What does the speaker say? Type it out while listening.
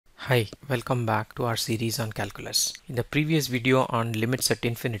Hi, welcome back to our series on calculus. In the previous video on limits at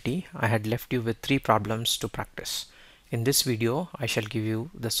infinity, I had left you with 3 problems to practice. In this video, I shall give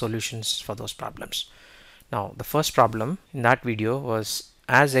you the solutions for those problems. Now, the first problem in that video was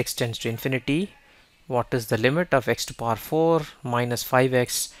as x tends to infinity, what is the limit of x to power 4 minus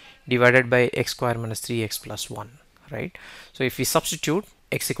 5x divided by x square minus 3x plus 1, right? So if we substitute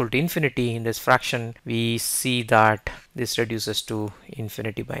x equal to infinity in this fraction, we see that this reduces to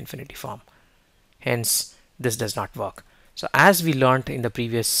infinity by infinity form. Hence, this does not work. So as we learned in the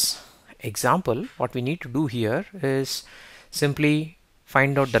previous example, what we need to do here is simply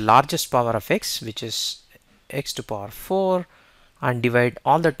find out the largest power of x, which is x to power 4, and divide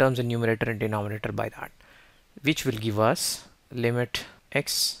all the terms in numerator and denominator by that, which will give us limit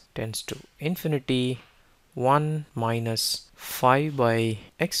x tends to infinity 1 minus 5 by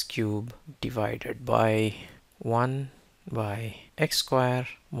x cube divided by 1 by x square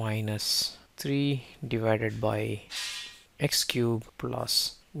minus 3 divided by x cube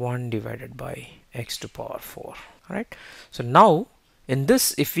plus 1 divided by x to power 4. Alright, so now in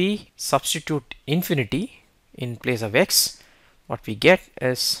this, if we substitute infinity in place of x, what we get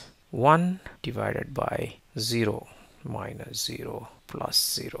is 1 divided by 0 minus 0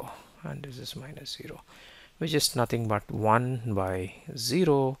 plus 0, and this is minus 0, which is nothing but 1 by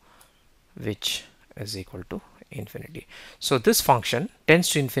 0, which is equal to infinity. So this function tends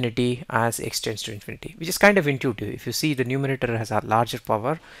to infinity as x tends to infinity, which is kind of intuitive. If you see, the numerator has a larger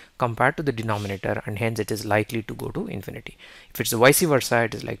power compared to the denominator, and hence it is likely to go to infinity. If it's the vice versa,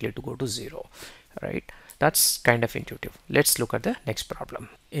 it is likely to go to 0, right? That's kind of intuitive. Let's look at the next problem.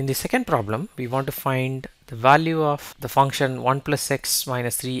 In the second problem, we want to find the value of the function 1 plus x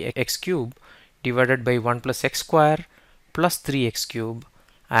minus 3x cube divided by 1 plus x square plus 3x cube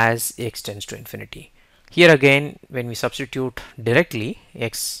as x tends to infinity. Here again, when we substitute directly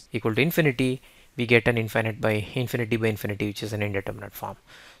x equal to infinity, we get an infinity by infinity, which is an indeterminate form.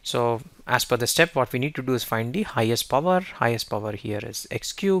 So as per the step, what we need to do is find the highest power. Highest power here is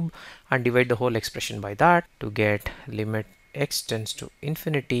x cube, and divide the whole expression by that to get limit x tends to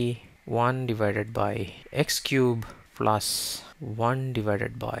infinity 1 divided by x cube plus 1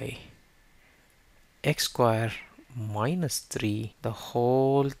 divided by x square minus 3, the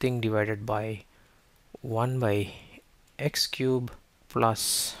whole thing divided by 1 by x cube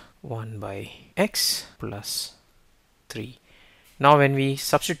plus 1 by x plus 3. Now when we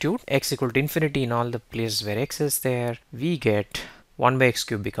substitute x equal to infinity in all the places where x is there, we get 1 by x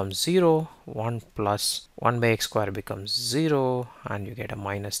cube becomes 0, 1 plus 1 by x square becomes 0, and you get a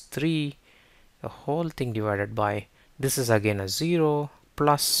minus 3. The whole thing divided by, this is again a 0,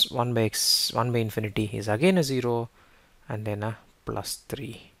 plus 1 by x, 1 by infinity is again a 0, and then a plus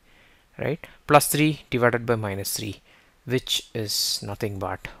 3, right? Plus 3 divided by minus 3, which is nothing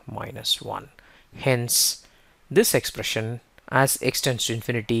but minus 1. Hence, this expression as x tends to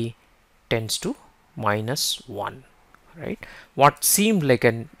infinity tends to minus 1, right? What seemed like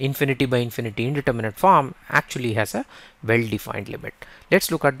an infinity by infinity indeterminate form actually has a well-defined limit.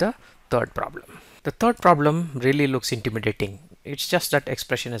 Let's look at the third problem. The third problem really looks intimidating. It's just that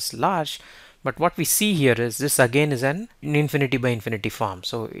expression is large, but what we see here is this again is an infinity by infinity form,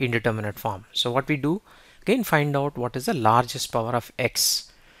 so indeterminate form. So what we do, again find out what is the largest power of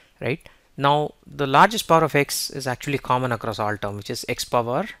x, right? Now the largest power of x is actually common across all terms, which is x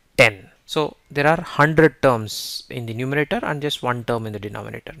power 10. So there are 100 terms in the numerator and just one term in the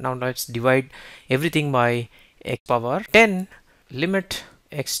denominator. Now let's divide everything by x power 10. Limit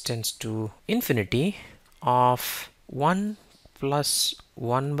x tends to infinity of 1 plus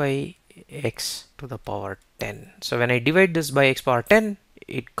 1 by x to the power 10. So when I divide this by x power 10,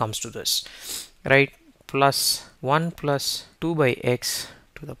 it comes to this, right? Plus 1 plus 2 by x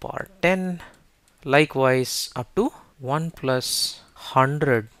to the power 10. Likewise up to 1 plus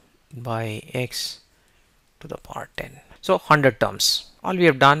 100 by x to the power 10. So 100 terms. All we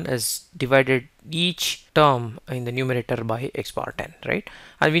have done is divided each term in the numerator by x power 10, right?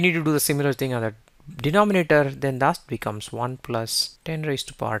 And we need to do the similar thing on the denominator. Then that becomes 1 plus 10 raised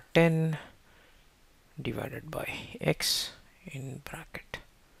to power 10 divided by x in bracket.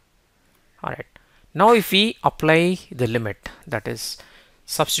 Alright, now if we apply the limit, that is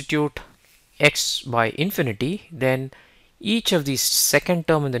substitute x by infinity, then each of these second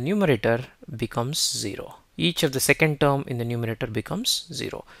term in the numerator becomes 0. Each of the second term in the numerator becomes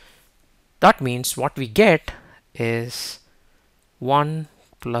 0. That means what we get is 1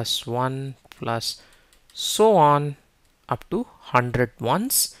 plus 1 plus so on up to 100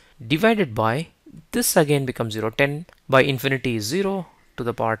 ones divided by, this again becomes 0. 10 by infinity is 0, to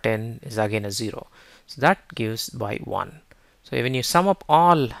the power 10 is again a 0. So that gives by 1. So when you sum up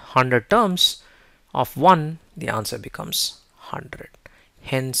all 100 terms of 1, the answer becomes 100.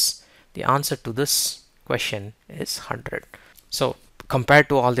 Hence, the answer to this question is 100. So compared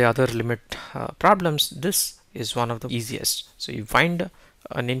to all the other limit problems, this is one of the easiest. So you find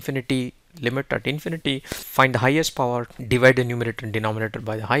an infinity limit at infinity, find the highest power, divide the numerator and denominator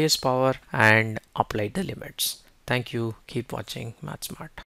by the highest power, and apply the limits. Thank you. Keep watching Math Smart.